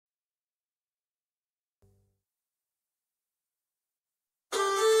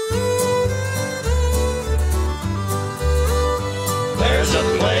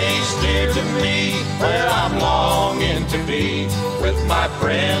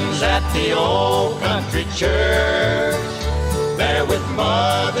friends at the old country church. There with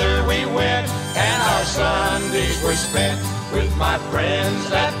Mother we went, and our Sundays were spent with my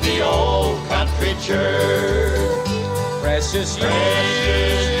friends at the old country church. Precious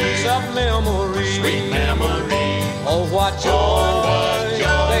years of memory, sweet memory. Oh, what joy,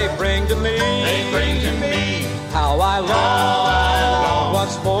 they bring to me. They bring to me. How I long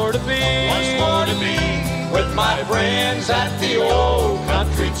once more to be with my friends at the old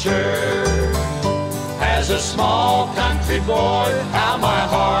country church. As a small country boy, how my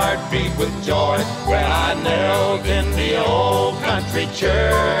heart beat with joy when I knelt in the old country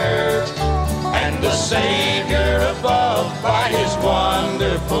church. And the Savior above, by His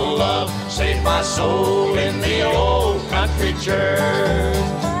wonderful love, saved my soul in the old country church.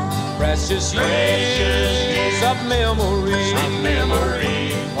 Precious years of memory,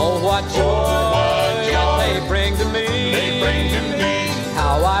 oh, what joy they bring to me.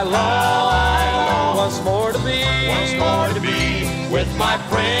 How I long once more to be with my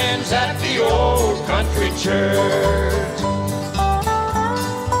friends at the old country church.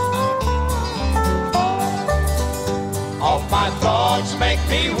 All my thoughts make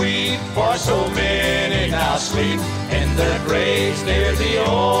me weep, for so many now sleep in their graves near the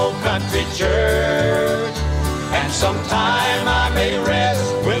old country church. And sometime I may rest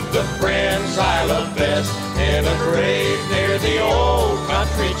with the friends I love best in a grave near the old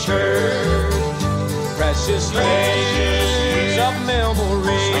country church. Precious years of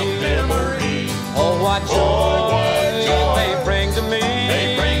memory, oh, what joy they bring to me.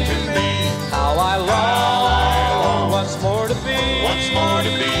 How I long once more to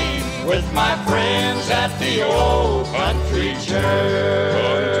be with my friends at the old country church.